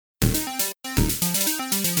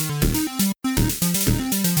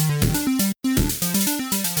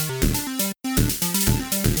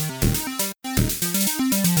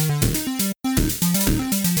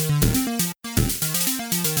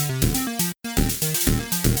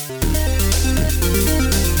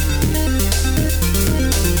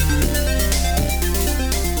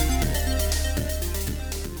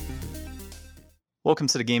Welcome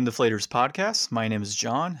to the Game Deflators podcast. My name is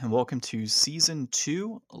John, and welcome to Season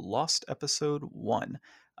 2, Lost Episode 1.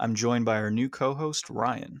 I'm joined by our new co-host,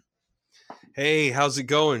 Ryan. Hey, how's it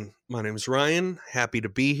going? My name's Ryan. Happy to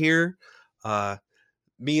be here.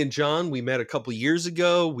 Me and John, we met a couple years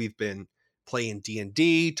ago. We've been playing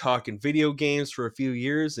D&D, talking video games for a few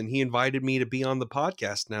years, and he invited me to be on the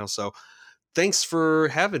podcast now. So thanks for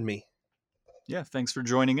having me. Yeah, thanks for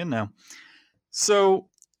joining in now. So,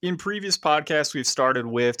 in previous podcasts, we've started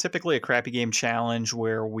with typically a crappy game challenge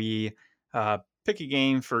where we pick a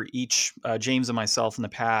game for each. James and myself in the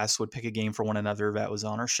past would pick a game for one another that was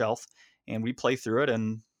on our shelf, and we'd play through it,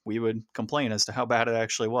 and we would complain as to how bad it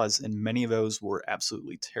actually was, and many of those were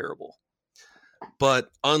absolutely terrible. But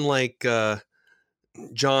unlike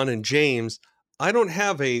John and James, I don't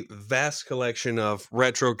have a vast collection of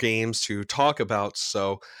retro games to talk about,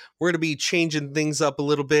 so we're going to be changing things up a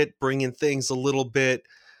little bit, bringing things a little bit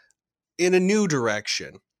in a new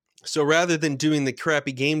direction. So rather than doing the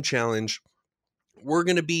crappy game challenge, we're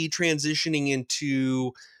going to be transitioning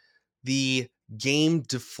into the game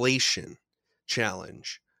deflation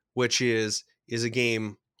challenge, which is a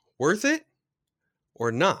game worth it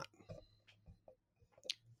or not?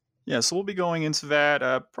 Yeah, so we'll be going into that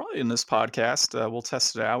probably in this podcast. We'll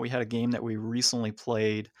test it out. We had a game that we recently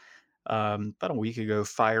played about a week ago,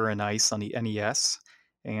 Fire and Ice on the NES.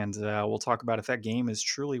 And we'll talk about if that game is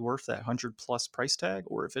truly worth that 100+ price tag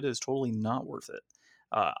or if it is totally not worth it.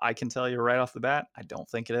 I can tell you right off the bat, I don't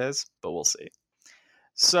think it is, but we'll see.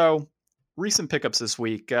 So, recent pickups this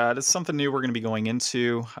week. That's something new we're going to be going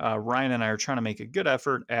into. Ryan and I are trying to make a good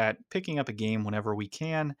effort at picking up a game whenever we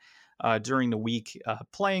can during the week,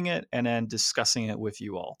 playing it and then discussing it with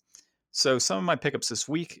you all. So some of my pickups this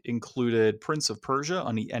week included Prince of Persia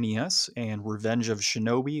on the NES and Revenge of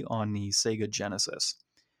Shinobi on the Sega Genesis.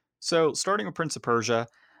 So starting with Prince of Persia,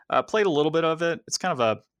 played a little bit of it. It's kind of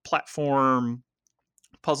a platform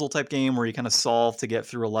puzzle type game where you kind of solve to get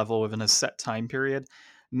through a level within a set time period.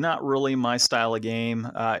 Not really my style of game.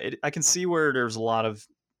 I can see where there's a lot of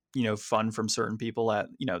fun from certain people that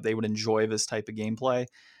they would enjoy this type of gameplay.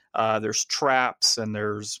 There's traps and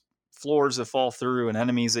there's floors that fall through and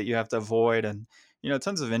enemies that you have to avoid and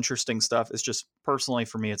tons of interesting stuff. It's just personally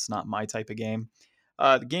for me, it's not my type of game.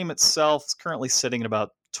 The game itself is currently sitting at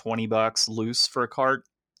about $20 loose for a cart.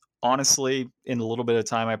 Honestly, in a little bit of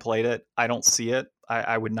time I played it, I don't see it.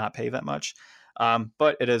 I would not pay that much,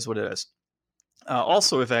 but it is what it is.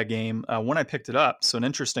 Also with that game, when I picked it up, so an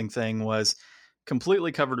interesting thing was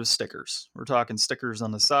completely covered with stickers. We're talking stickers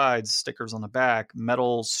on the sides, stickers on the back,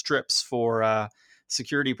 metal strips for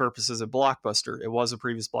security purposes at Blockbuster. It was a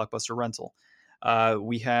previous Blockbuster rental.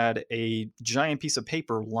 We had a giant piece of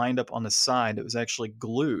paper lined up on the side that was actually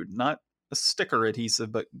glued, not a sticker adhesive,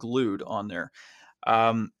 but glued on there.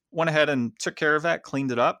 Went ahead and took care of that, cleaned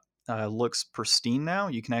it up. Looks pristine now.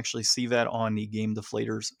 You can actually see that on the Game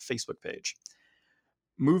Deflators Facebook page.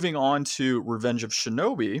 Moving on to Revenge of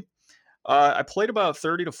Shinobi, I played about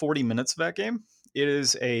 30 to 40 minutes of that game. It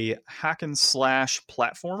is a hack and slash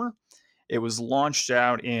platformer. It was launched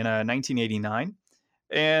out in 1989,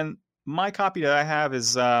 and my copy that I have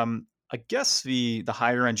is, I guess the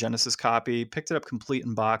higher end Genesis copy. Picked it up complete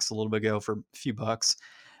in box a little bit ago for a few bucks.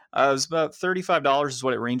 It was about $35 is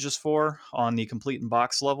what it ranges for on the complete in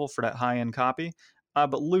box level for that high end copy.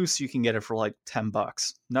 But loose, you can get it for like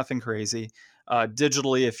 $10. Nothing crazy.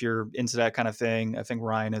 Digitally, if you're into that kind of thing, I think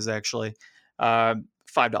Ryan is actually $5.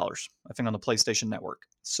 I think on the PlayStation Network.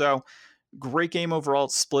 So great game overall.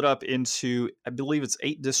 It's split up into, I believe it's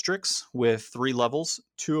 8 districts with 3 levels,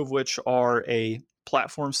 2 of which are a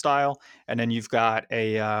platform style, and then you've got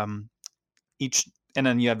a each, and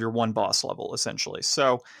then you have your one boss level essentially.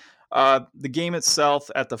 So the game itself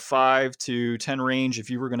at the 5 to 10 range, if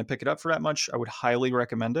you were going to pick it up for that much, I would highly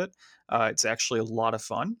recommend it. It's actually a lot of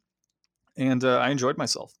fun, and I enjoyed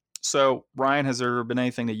myself. So Ryan, has there been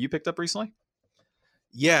anything that you picked up recently?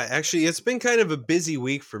 Yeah, actually, it's been kind of a busy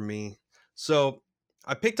week for me. So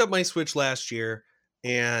I picked up my Switch last year,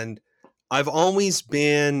 and I've always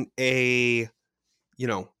been a,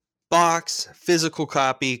 box, physical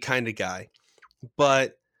copy kind of guy.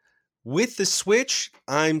 But with the Switch,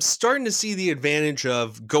 I'm starting to see the advantage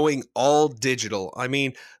of going all digital. I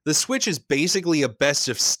mean, the Switch is basically a best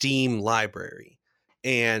of Steam library,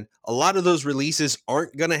 and a lot of those releases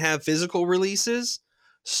aren't going to have physical releases.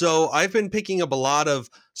 So I've been picking up a lot of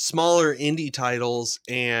smaller indie titles,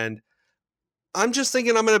 and I'm just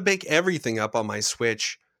thinking I'm going to pick everything up on my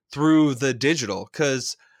Switch through the digital.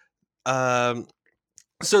 Because,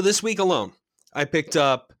 so this week alone, I picked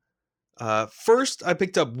up, first I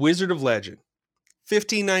picked up Wizard of Legend,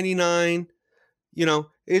 $15.99.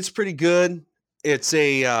 It's pretty good. It's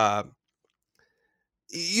a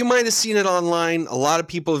you might have seen it online. A lot of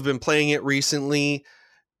people have been playing it recently.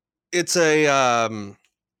 It's a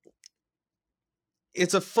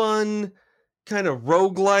it's a fun kind of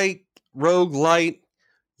roguelite.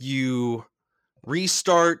 You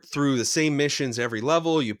restart through the same missions every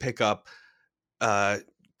level. You pick up uh,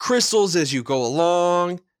 crystals as you go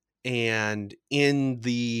along, and in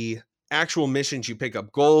the actual missions, you pick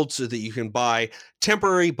up gold so that you can buy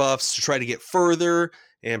temporary buffs to try to get further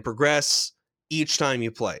and progress each time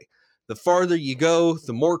you play. The farther you go,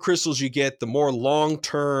 the more crystals you get, the more long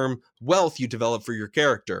term wealth you develop for your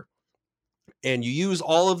character. And you use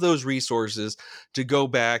all of those resources to go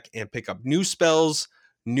back and pick up new spells,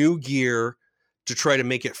 new gear to try to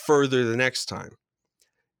make it further the next time.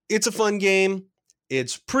 It's a fun game.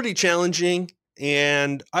 It's pretty challenging.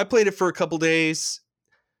 And I played it for a couple days.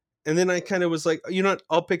 And then I kind of was like, you know what?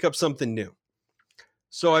 I'll pick up something new.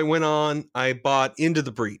 So I went on, I bought Into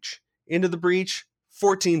the Breach. Into the Breach,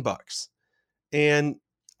 $14. And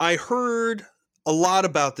I heard a lot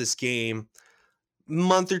about this game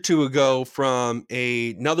month or two ago from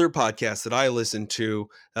another podcast that I listened to,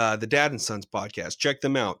 the Dad and Sons podcast. Check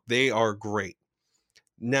them out. They are great.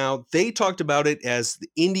 Now, they talked about it as the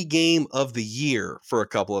indie game of the year for a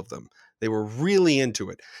couple of them. They were really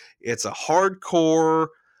into it. It's a hardcore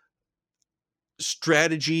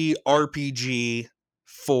strategy RPG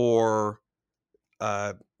for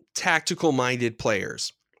tactical minded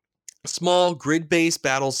players. Small grid based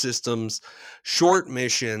battle systems, short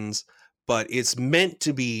missions, but it's meant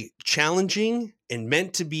to be challenging and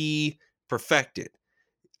meant to be perfected.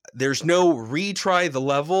 There's no retry the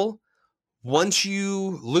level. Once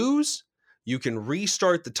you lose, you can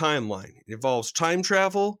restart the timeline. It involves time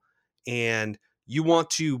travel, and you want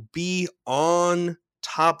to be on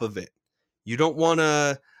top of it. You don't want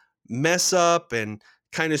to mess up and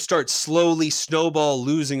kind of start slowly snowball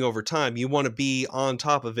losing over time. You want to be on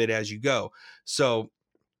top of it as you go. So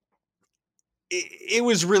it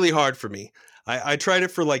was really hard for me. I tried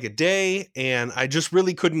it for like a day, and I just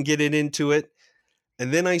really couldn't get it into it.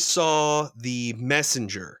 And then I saw The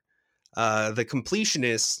Messenger, the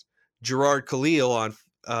completionist Gerard Khalil on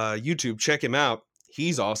YouTube. Check him out.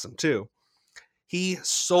 He's awesome too. He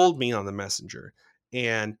sold me on The Messenger,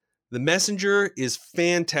 and The Messenger is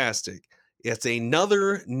fantastic. It's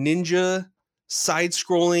another ninja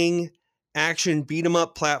side-scrolling action beat 'em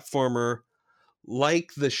up platformer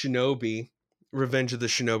like the Shinobi, Revenge of the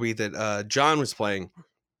Shinobi that John was playing,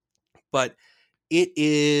 but it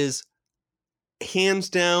is hands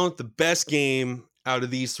down the best game out of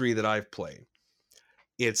these three that I've played.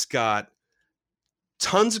 It's got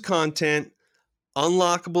tons of content,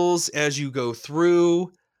 unlockables as you go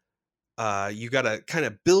through. You got to kind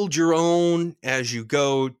of build your own as you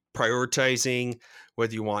go, prioritizing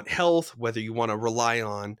whether you want health, whether you want to rely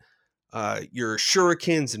on your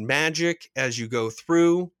shurikens and magic as you go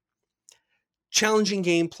through. Challenging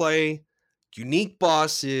gameplay, unique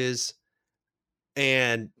bosses,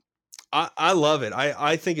 and I love it.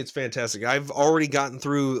 I think it's fantastic. I've already gotten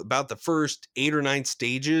through about the first 8 or 9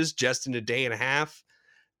 stages just in a day and a half,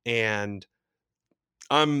 and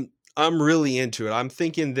I'm really into it. I'm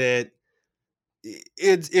thinking that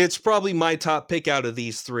it's probably my top pick out of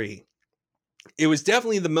these three. It was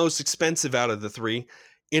definitely the most expensive out of the three.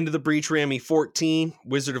 Into the Breach ran me 14,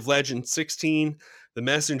 Wizard of Legend 16, The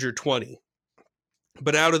Messenger 20.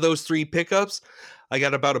 But out of those three pickups, I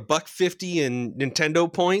got about $1.50 in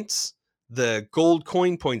Nintendo points, the gold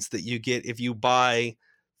coin points that you get if you buy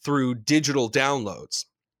through digital downloads.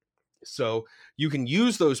 So you can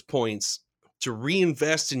use those points to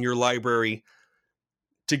reinvest in your library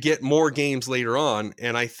to get more games later on.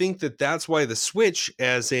 And I think that that's why the Switch,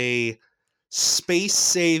 as a space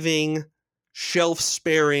saving, shelf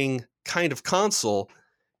sparing kind of console,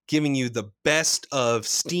 giving you the best of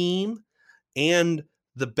Steam and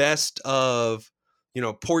the best of,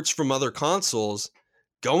 ports from other consoles,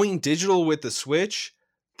 going digital with the Switch,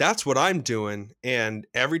 that's what I'm doing. And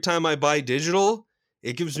every time I buy digital,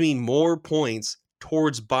 it gives me more points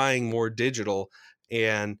towards buying more digital.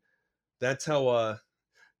 And that's how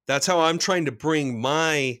I'm trying to bring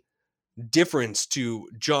my difference to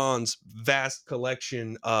John's vast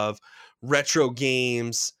collection of retro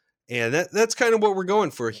games. And that's kind of what we're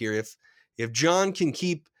going for here. If John can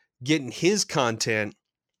keep getting his content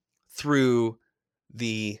through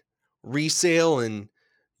the resale and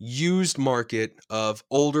used market of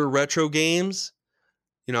older retro games,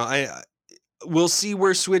 I we'll see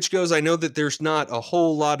where Switch goes. I know that there's not a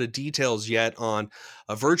whole lot of details yet on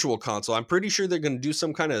a virtual console. I'm pretty sure they're going to do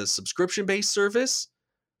some kind of subscription-based service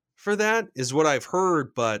for that, is what I've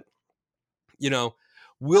heard. But,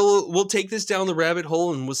 we'll take this down the rabbit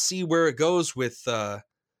hole and we'll see where it goes with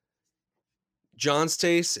John's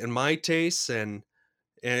tastes and my tastes and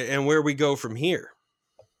where we go from here.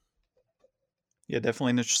 Yeah,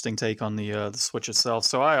 definitely an interesting take on the Switch itself.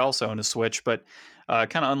 So I also own a Switch, but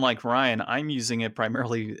kind of unlike Ryan, I'm using it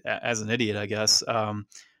primarily as an idiot, I guess,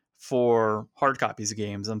 for hard copies of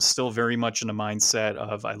games. I'm still very much in a mindset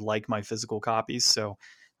of I like my physical copies. So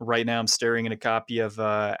right now I'm staring at a copy of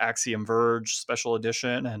Axiom Verge Special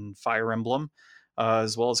Edition and Fire Emblem,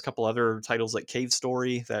 as well as a couple other titles like Cave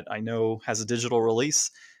Story that I know has a digital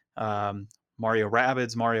release, Mario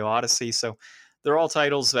Rabbids, Mario Odyssey. So they're all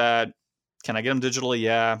titles that can I get them digitally?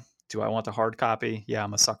 Yeah. Do I want the hard copy? Yeah,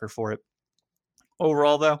 I'm a sucker for it.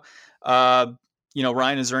 Overall, though, uh,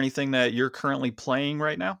 Ryan, is there anything that you're currently playing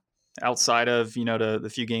right now outside of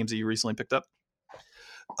the few games that you recently picked up?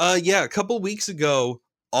 Yeah, a couple weeks ago,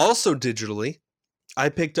 also digitally, I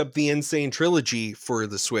picked up the Insane Trilogy for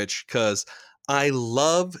the Switch because I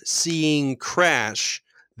love seeing Crash,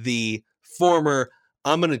 the former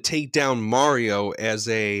I'm going to take down Mario as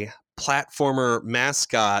a platformer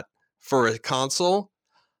mascot for a console.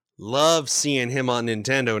 Love seeing him on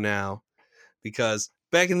Nintendo now because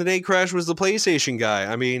back in the day, Crash was the PlayStation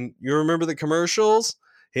guy. I mean, you remember the commercials?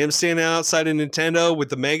 Him standing outside of Nintendo with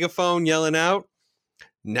the megaphone yelling out.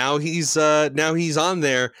 Now he's on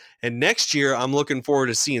there, and next year I'm looking forward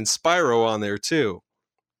to seeing Spyro on there too.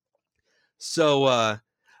 So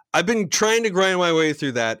I've been trying to grind my way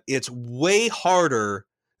through that. It's way harder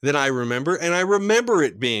than I remember, and I remember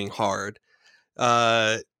it being hard.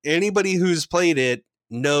 Anybody who's played it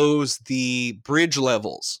knows the bridge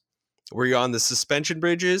levels where you're on the suspension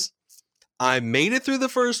bridges. I made it through the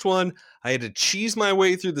first one. I had to cheese my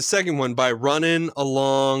way through the second one by running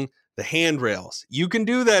along the handrails. You can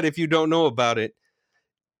do that if you don't know about it.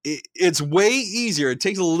 It's way easier. It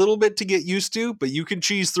takes a little bit to get used to, but you can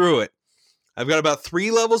cheese through it. I've got about 3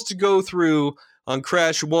 levels to go through on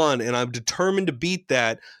Crash 1, and I'm determined to beat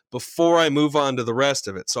that before I move on to the rest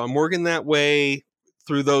of it. So I'm working that way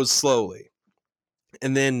through those slowly.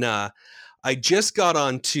 And then I just got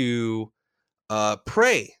on to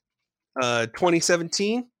Prey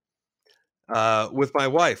 2017 with my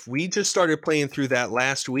wife. We just started playing through that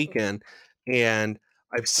last weekend, and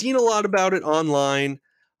I've seen a lot about it online.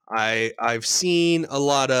 I've seen a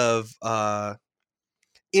lot of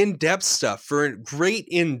in-depth stuff. For great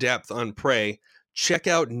in-depth on Prey, check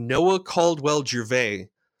out Noah Caldwell Gervais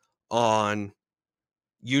on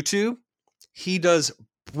YouTube. He does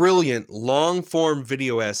brilliant long-form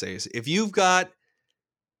video essays. If you've got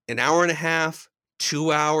an hour and a half,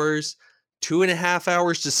 2 hours, 2.5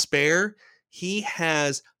 hours to spare, he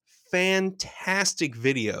has fantastic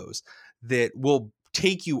videos that will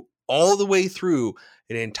take you all the way through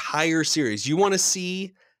an entire series. You want to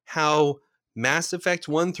see how Mass Effect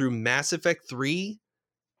 1 through Mass Effect 3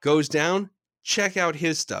 goes down? Check out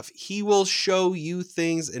his stuff. He will show you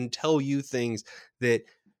things and tell you things that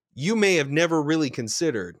you may have never really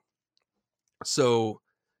considered. So,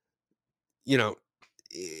 you know,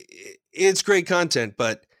 it's great content,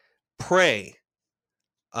 but Prey.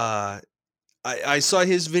 I saw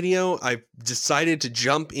his video. I decided to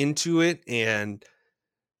jump into it and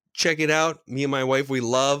check it out. Me and my wife, we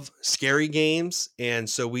love scary games, and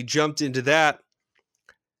so we jumped into that.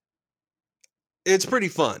 It's pretty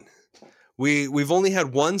fun. We've only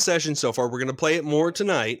had one session so far. We're gonna play it more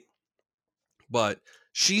tonight, but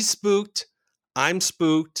she's spooked, I'm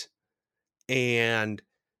spooked, and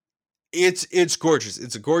it's gorgeous.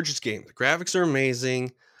 It's a gorgeous game. The graphics are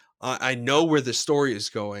amazing. I know where the story is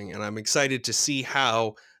going, and I'm excited to see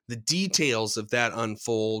how the details of that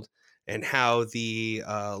unfold and how the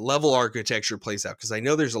level architecture plays out. Because I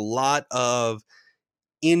know there's a lot of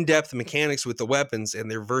in-depth mechanics with the weapons and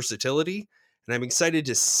their versatility, and I'm excited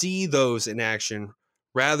to see those in action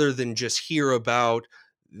rather than just hear about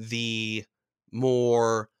the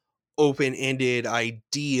more open-ended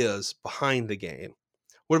ideas behind the game.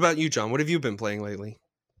 What about you, John? What have you been playing lately?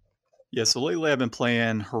 Yeah, so lately I've been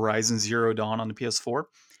playing Horizon Zero Dawn on the PS4.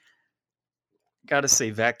 Gotta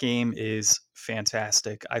say, that game is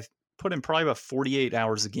fantastic. I've put in probably about 48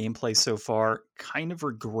 hours of gameplay so far. Kind of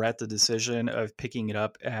regret the decision of picking it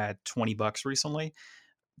up at $20 recently.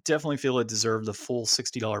 Definitely feel it deserved the full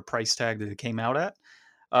 $60 price tag that it came out at.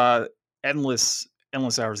 Uh, endless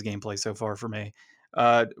hours of gameplay so far for me.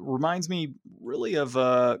 Reminds me really of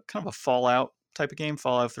kind of a Fallout type of game,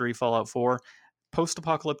 Fallout 3, Fallout 4.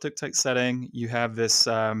 Post-apocalyptic type setting. You have this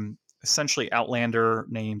essentially outlander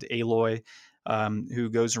named Aloy, who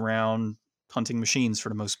goes around hunting machines for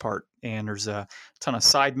the most part. And there's a ton of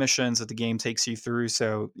side missions that the game takes you through.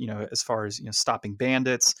 So, as far as, stopping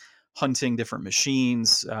bandits, hunting different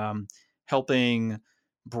machines, helping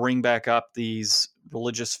bring back up these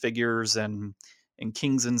religious figures and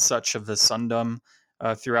kings and such of the Sundom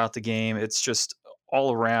throughout the game. It's just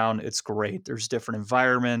all around, it's great. There's different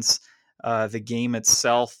environments. The game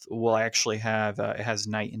itself will actually have it has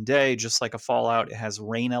night and day, just like a Fallout. It has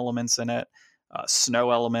rain elements in it,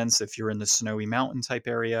 snow elements if you're in the snowy mountain type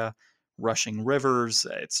area, rushing rivers.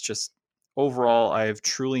 It's just overall, I've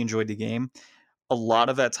truly enjoyed the game. A lot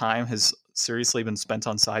of that time has seriously been spent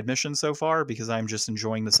on side missions so far because I'm just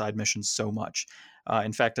enjoying the side missions so much.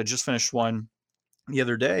 In fact, I just finished one the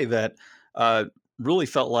other day that uh, really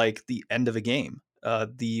felt like the end of a game.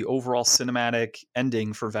 The overall cinematic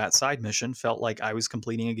ending for that side mission felt like I was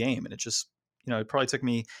completing a game, and it just it probably took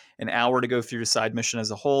me an hour to go through the side mission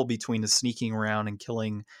as a whole between the sneaking around and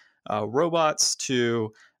killing robots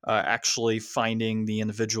to actually finding the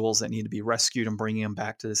individuals that need to be rescued and bringing them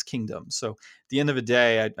back to this kingdom. So at the end of the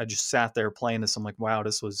day, I just sat there playing this. I'm like, wow,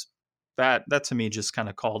 this was that to me just kind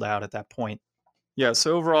of called out at that point. Yeah,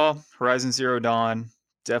 so overall, Horizon Zero Dawn,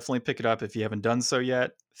 definitely pick it up if you haven't done so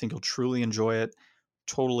yet. I think you'll truly enjoy it.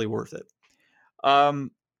 Totally worth it.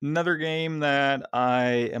 Um, Another game that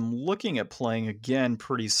I am looking at playing again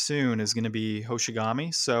pretty soon is going to be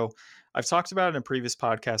Hoshigami. So I've talked about it in a previous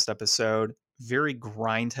podcast episode. Very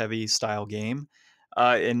grind heavy style game.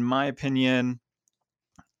 In my opinion,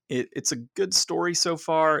 it's a good story so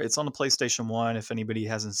far. It's on the PlayStation 1 if anybody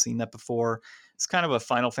hasn't seen that before. It's kind of a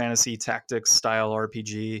Final Fantasy Tactics style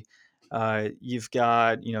RPG. You've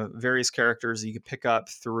got, various characters that you can pick up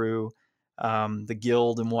through the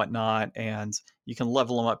guild and whatnot, and you can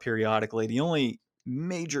level them up periodically. The only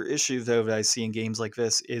major issue, though, that I see in games like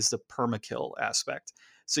this is the permakill aspect.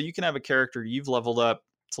 So you can have a character you've leveled up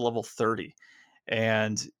to level 30,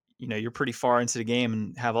 and you're pretty far into the game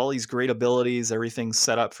and have all these great abilities, everything's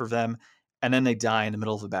set up for them, and then they die in the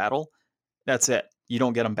middle of a battle. That's it. You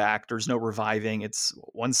don't get them back. There's no reviving. It's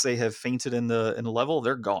once they have fainted in the level,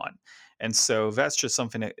 they're gone. And so that's just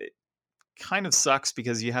something that it kind of sucks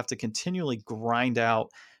because you have to continually grind out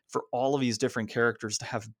for all of these different characters to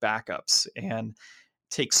have backups and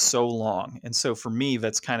takes so long. And so for me,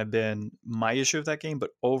 that's kind of been my issue with that game,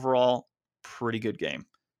 but overall, pretty good game.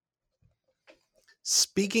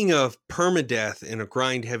 Speaking of permadeath in a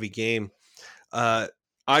grind heavy game, uh,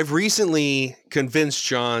 I've recently convinced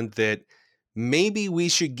John that maybe we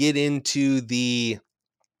should get into the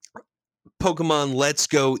Pokemon Let's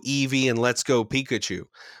Go Eevee and Let's Go Pikachu.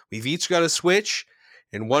 We've each got a Switch,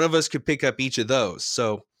 and one of us could pick up each of those.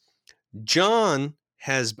 So, John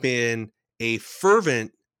has been a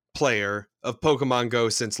fervent player of Pokemon Go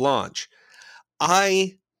since launch.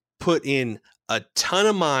 I put in a ton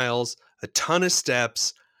of miles, a ton of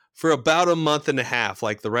steps for about a month and a half,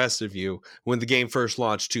 like the rest of you, when the game first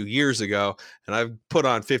launched 2 years ago, and I've put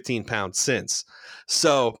on 15 pounds since.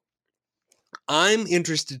 So I'm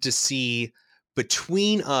interested to see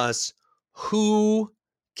between us who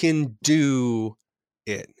can do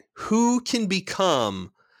it, who can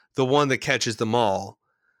become the one that catches them all,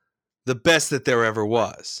 the best that there ever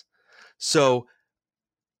was. So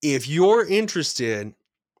if you're interested,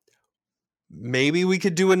 maybe we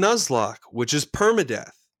could do a Nuzlocke, which is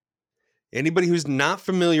permadeath. Anybody who's not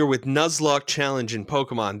familiar with Nuzlocke Challenge in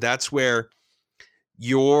Pokemon, that's where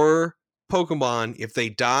your Pokemon, if they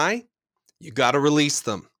die, you got to release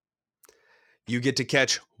them. You get to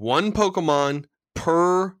catch one Pokemon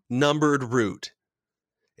per numbered route,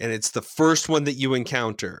 and it's the first one that you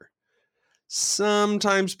encounter.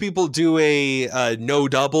 Sometimes people do a no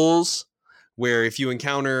doubles, where if you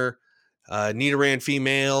encounter a Nidoran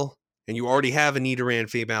female and you already have a Nidoran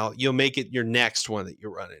female, you'll make it your next one that you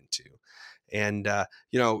run into. And,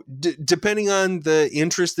 depending on the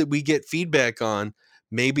interest that we get feedback on,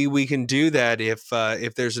 maybe we can do that if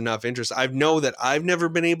there's enough interest. I know that I've never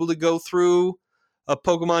been able to go through a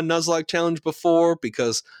Pokemon Nuzlocke challenge before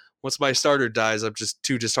because once my starter dies, I'm just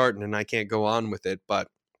too disheartened and I can't go on with it. But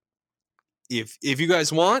if you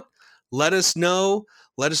guys want, let us know.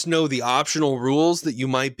 Let us know the optional rules that you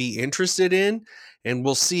might be interested in, and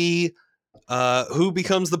we'll see who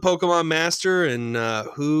becomes the Pokemon Master and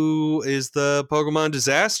who is the Pokemon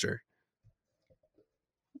Disaster.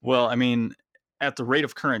 Well, I mean, at the rate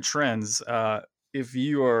of current trends, if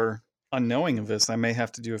you are unknowing of this, I may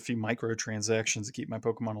have to do a few microtransactions to keep my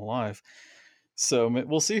Pokemon alive. So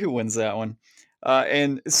we'll see who wins that one.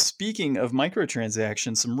 And speaking of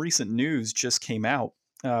microtransactions, some recent news just came out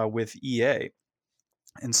with EA.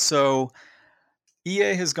 And so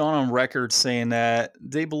EA has gone on record saying that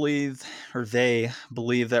they believe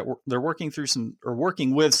that they're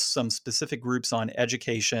working with some specific groups on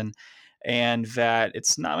education, and that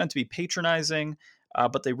it's not meant to be patronizing,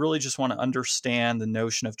 but they really just want to understand the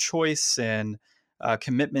notion of choice and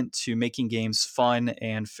commitment to making games fun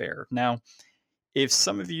and fair. Now, if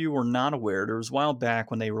some of you were not aware, there was a while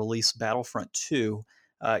back when they released Battlefront 2,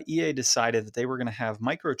 EA decided that they were going to have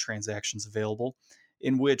microtransactions available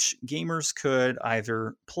in which gamers could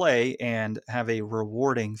either play and have a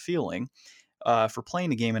rewarding feeling for playing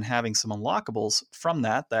the game and having some unlockables from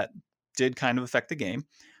that did kind of affect the game,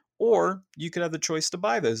 or you could have the choice to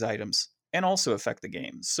buy those items and also affect the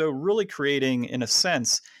game. So, really creating, in a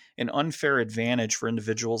sense, an unfair advantage for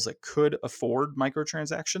individuals that could afford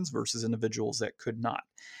microtransactions versus individuals that could not.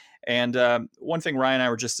 And one thing Ryan and I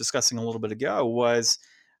were just discussing a little bit ago was,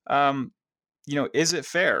 um, is it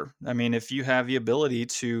fair? I mean, if you have the ability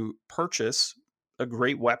to purchase a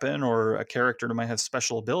great weapon or a character that might have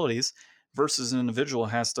special abilities versus an individual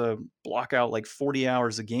who has to block out like 40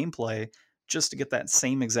 hours of gameplay just to get that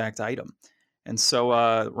same exact item. And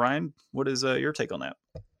so, Ryan, what is your take on that?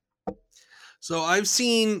 So I've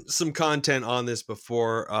seen some content on this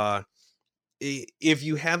before. If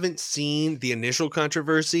you haven't seen the initial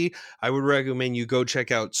controversy, I would recommend you go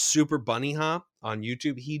check out Super Bunny Hop on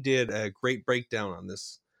YouTube. He did a great breakdown on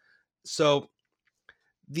this. So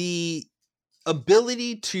the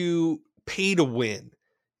ability to pay to win,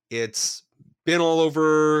 it's been all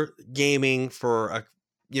over gaming for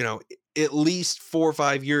you know at least 4 or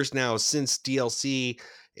 5 years now since DLC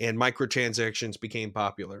and microtransactions became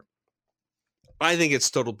popular. I think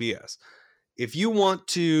it's total BS. If you want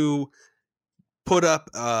to put up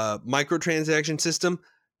a microtransaction system,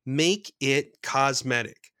 make it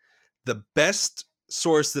cosmetic. The best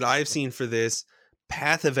source that I've seen for this,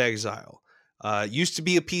 Path of Exile, used to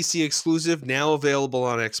be a PC exclusive, now available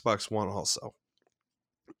on Xbox One also.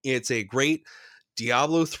 It's a great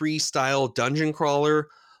Diablo 3 style dungeon crawler,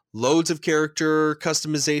 loads of character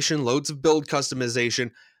customization, loads of build customization.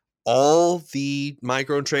 All the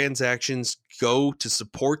microtransactions go to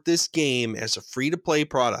support this game as a free to play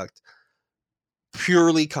product,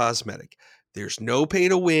 purely cosmetic. There's no pay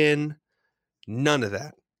to win, none of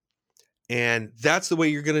that. And that's the way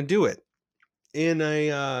you're going to do it. In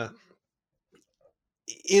a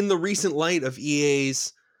in the recent light of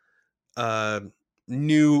EA's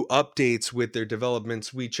new updates with their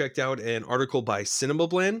developments, we checked out an article by Cinema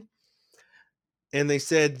Blend, and they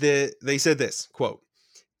said this quote: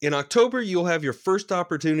 "In October, you'll have your first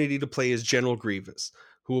opportunity to play as General Grievous,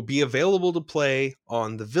 who will be available to play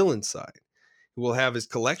on the villain side. He will have his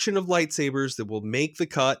collection of lightsabers that will make the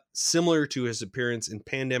cut, similar to his appearance in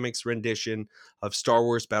Pandemic's rendition of Star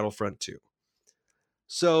Wars Battlefront 2.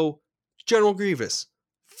 So, General Grievous,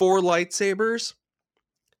 4 lightsabers.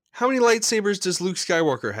 How many lightsabers does Luke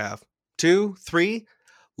Skywalker have? 2, 3?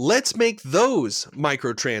 Let's make those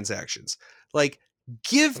microtransactions. Like,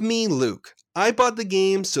 give me Luke. I bought the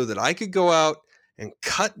game so that I could go out and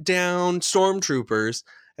cut down stormtroopers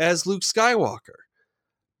as Luke Skywalker.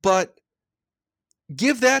 But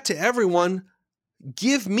give that to everyone.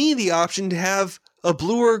 Give me the option to have a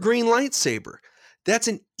blue or a green lightsaber. That's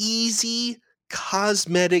an easy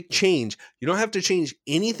cosmetic change. You don't have to change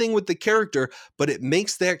anything with the character, but it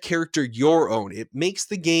makes that character your own. It makes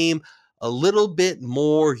the game a little bit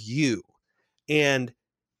more you. And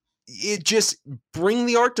it just bring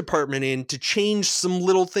the art department in to change some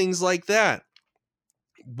little things like that.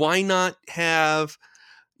 Why not have,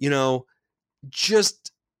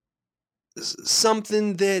 just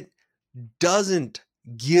something that doesn't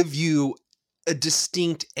give you a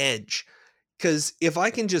distinct edge? Because if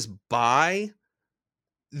I can just buy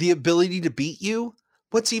the ability to beat you,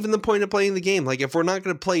 what's even the point of playing the game? Like, if we're not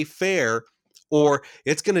going to play fair, or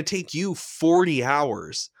it's going to take you 40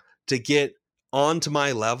 hours to get onto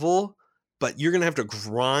my level, but you're going to have to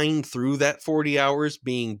grind through that 40 hours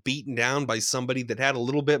being beaten down by somebody that had a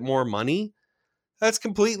little bit more money, that's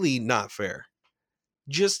completely not fair.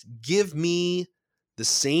 Just give me the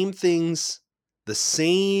same things, the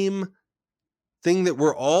same thing that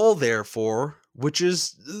we're all there for, which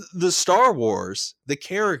is the Star Wars, the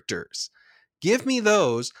characters. Give me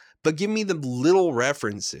those, but give me the little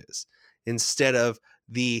references instead of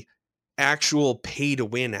the actual pay to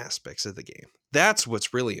win aspects of the game. That's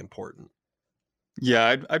what's really important.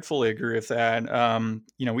 Yeah, I'd fully agree with that.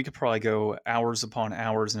 We could probably go hours upon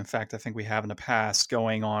hours. In fact, I think we have in the past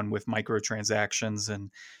going on with microtransactions and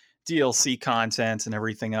DLC content and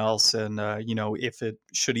everything else, and if it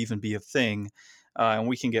should even be a thing. And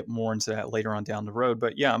we can get more into that later on down the road.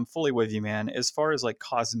 But yeah, I'm fully with you, man. As far as like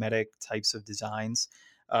cosmetic types of designs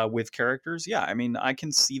with characters, yeah, I mean, I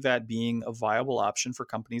can see that being a viable option for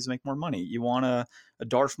companies to make more money. You want a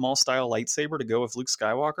Darth Maul style lightsaber to go with Luke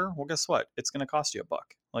Skywalker? Well, guess what? It's going to cost you $1.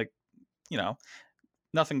 Like, you know,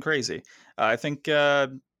 Nothing crazy. I think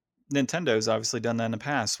Nintendo's obviously done that in the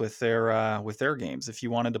past with their games. If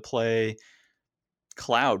you wanted to play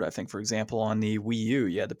Cloud, I think for example on the Wii U,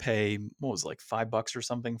 you had to pay what was it, like $5 or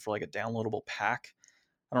something for like a downloadable pack.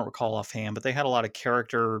 I don't recall offhand, but they had a lot of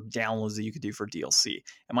character downloads that you could do for DLC.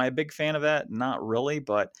 Am I a big fan of that? Not really,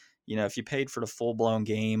 but if you paid for the full blown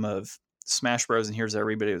game of Smash Bros. And here's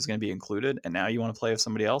everybody was going to be included, and now you want to play with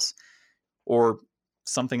somebody else or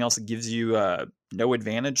something else that gives you no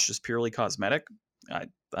advantage, just purely cosmetic, I,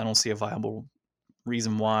 I don't see a viable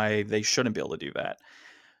reason why they shouldn't be able to do that.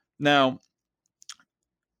 Now,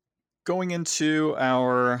 going into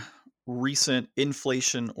our recent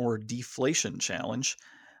inflation or deflation challenge,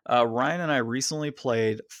 Ryan and I recently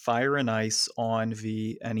played Fire and Ice on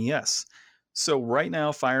the NES. So right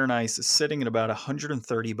now, Fire and Ice is sitting at about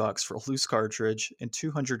 $130 for a loose cartridge and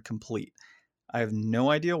 200 complete. I have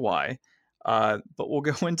no idea why, but we'll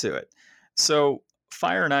go into it. So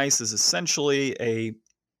Fire and Ice is essentially a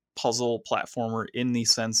puzzle platformer in the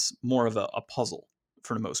sense more of a puzzle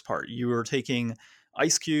for the most part. You are taking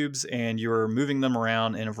ice cubes and you're moving them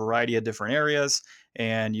around in a variety of different areas,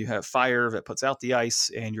 and you have fire that puts out the ice,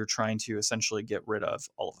 and you're trying to essentially get rid of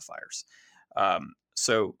all of the fires.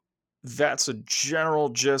 So that's a general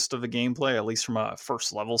gist of the gameplay, at least from a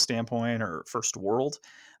first level standpoint or first world,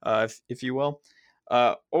 if you will.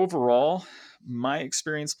 Overall, my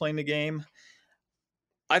experience playing the game,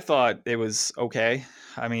 I thought it was okay.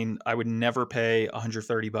 I mean, I would never pay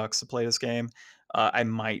 $130 to play this game. I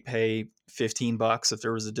might pay $15 if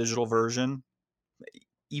there was a digital version.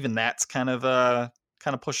 Even that's kind of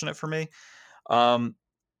pushing it for me. Um,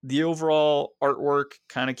 the overall artwork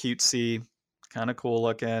kind of cutesy, kind of cool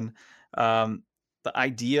looking. Um, the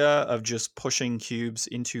idea of just pushing cubes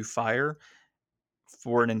into fire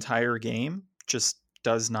for an entire game just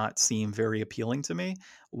does not seem very appealing to me.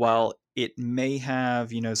 While it may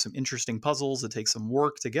have, some interesting puzzles that take some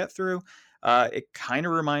work to get through, it kind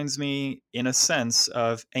of reminds me, in a sense,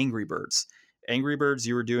 of Angry Birds. Angry Birds,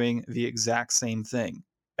 you were doing the exact same thing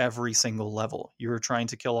every single level. You were trying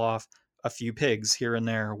to kill off a few pigs here and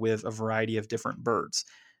there with a variety of different birds.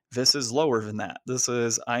 This is lower than that. This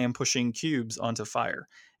is I am pushing cubes onto fire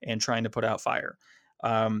and trying to put out fire.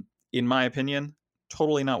 In my opinion,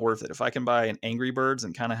 totally not worth it. If I can buy an Angry Birds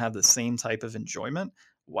and kind of have the same type of enjoyment,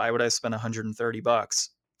 why would I spend $130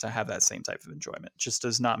 to have that same type of enjoyment? It just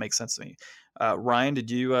does not make sense to me. Ryan, did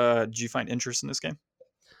you find interest in this game?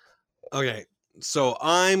 Okay, so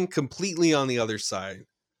I'm completely on the other side.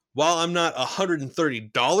 While I'm not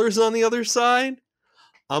 $130 on the other side,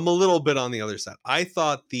 I'm a little bit on the other side. I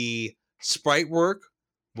thought the sprite work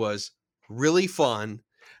was really fun.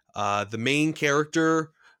 The main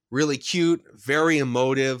character, really cute, very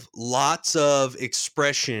emotive, lots of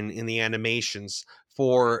expression in the animations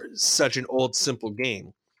for such an old, simple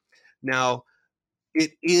game. Now,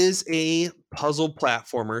 it is a puzzle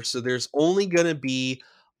platformer, so there's only going to be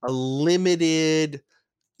a limited,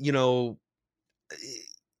 you know,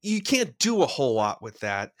 you can't do a whole lot with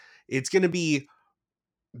that. It's going to be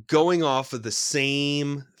going off of the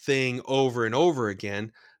same thing over and over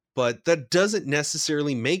again, but that doesn't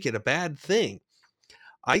necessarily make it a bad thing.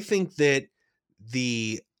 I think that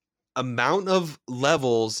the amount of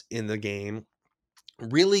levels in the game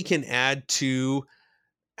really can add to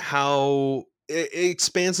how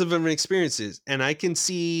expansive of an experience is. And I can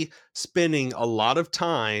see spending a lot of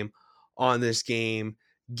time on this game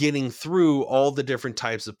getting through all the different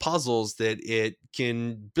types of puzzles that it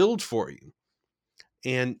can build for you.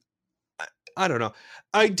 And I don't know.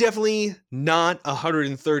 I definitely not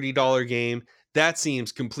 $130 game. That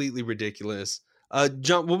seems completely ridiculous.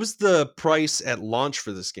 John, what was the price at launch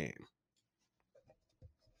for this game?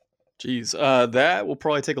 Geez, that will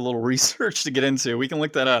probably take a little research to get into. We can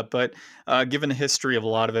look that up, but given the history of a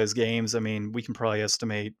lot of those games, I mean, we can probably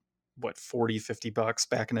estimate what 40, $50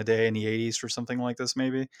 back in the day in the 80s for something like this,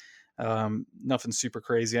 maybe. Nothing super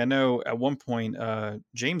crazy. I know at one point,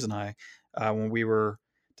 James and I, when we were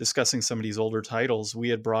discussing some of these older titles, we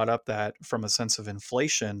had brought up that from a sense of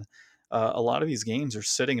inflation, a lot of these games are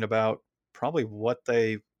sitting at about probably what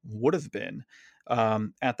they would have been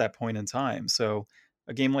at that point in time. So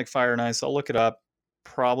a game like Fire and Ice, I'll look it up,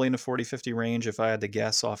 probably in the 40, 50 range if I had to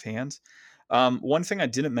guess offhand. One thing I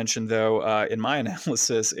didn't mention, though, in my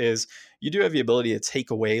analysis is you do have the ability to take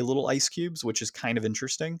away little ice cubes, which is kind of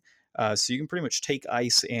interesting. So you can pretty much take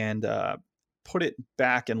ice and put it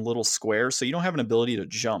back in little squares. So you don't have an ability to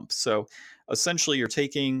jump. So essentially, you're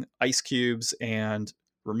taking ice cubes and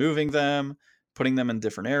removing them, putting them in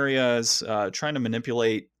different areas, trying to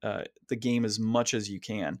manipulate the game as much as you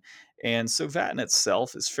can. And so that in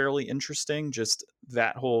itself is fairly interesting, just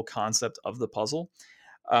that whole concept of the puzzle.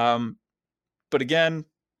 Um, but again,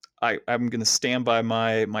 I'm going to stand by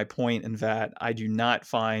my point in that I do not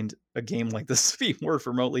find a game like this to be worth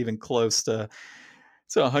remotely even close to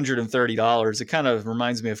 $130. It kind of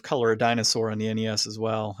reminds me of Color a Dinosaur on the NES as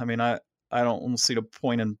well. I mean, I don't see the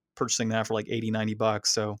point in purchasing that for like 80, $90.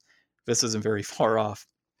 So this isn't very far off.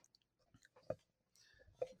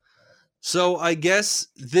 So I guess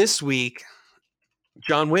this week,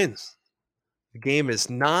 John wins. The game is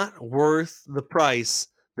not worth the price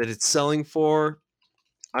that it's selling for.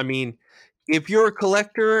 I mean, if you're a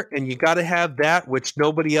collector and you got to have that which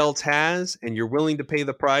nobody else has and you're willing to pay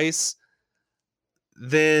the price,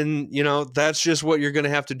 then, that's just what you're going to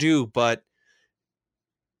have to do. But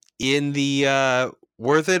in the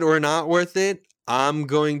worth it or not worth it, I'm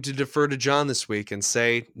going to defer to John this week and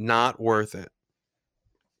say not worth it.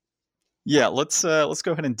 Yeah, let's go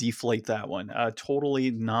ahead and deflate that one.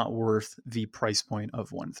 Totally not worth the price point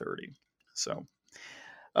of 130. So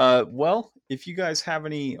well, if you guys have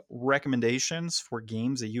any recommendations for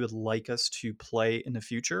games that you would like us to play in the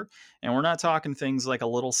future, and we're not talking things like a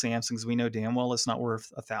little Samsung, because we know damn well it's not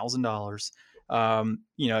worth $1,000.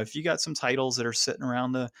 If you got some titles that are sitting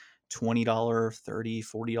around the $20, $30,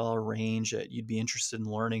 $40 range that you'd be interested in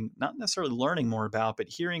learning, not necessarily learning more about, but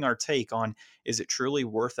hearing our take on is it truly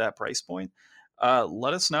worth that price point?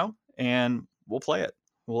 Let us know and we'll play it.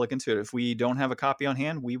 We'll look into it. If we don't have a copy on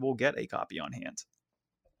hand, we will get a copy on hand.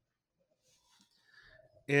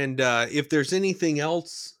 And if there's anything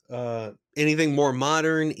else, anything more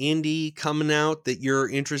modern, indie coming out that you're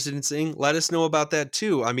interested in seeing, let us know about that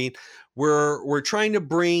too. I mean, we're trying to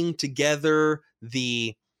bring together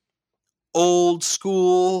the old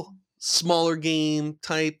school smaller game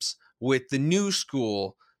types with the new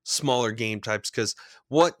school smaller game types, because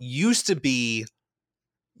what used to be,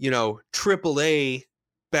 AAA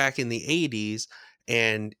back in the 80s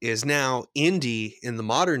and is now indie in the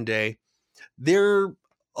modern day, they're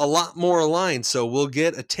a lot more aligned. So we'll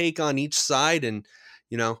get a take on each side, and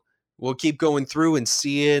you know we'll keep going through and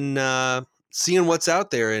seeing what's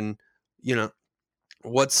out there, and you know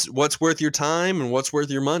what's worth your time and what's worth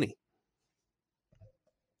your money.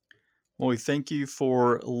 Well, we thank you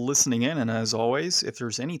for listening in. And as always, if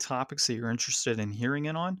there's any topics that you're interested in hearing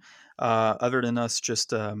in on, other than us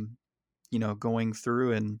just, going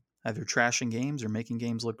through and either trashing games or making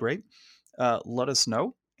games look great, let us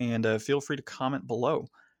know and feel free to comment below.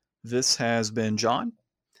 This has been John,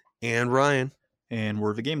 And Ryan. and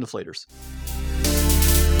we're the Game Deflators.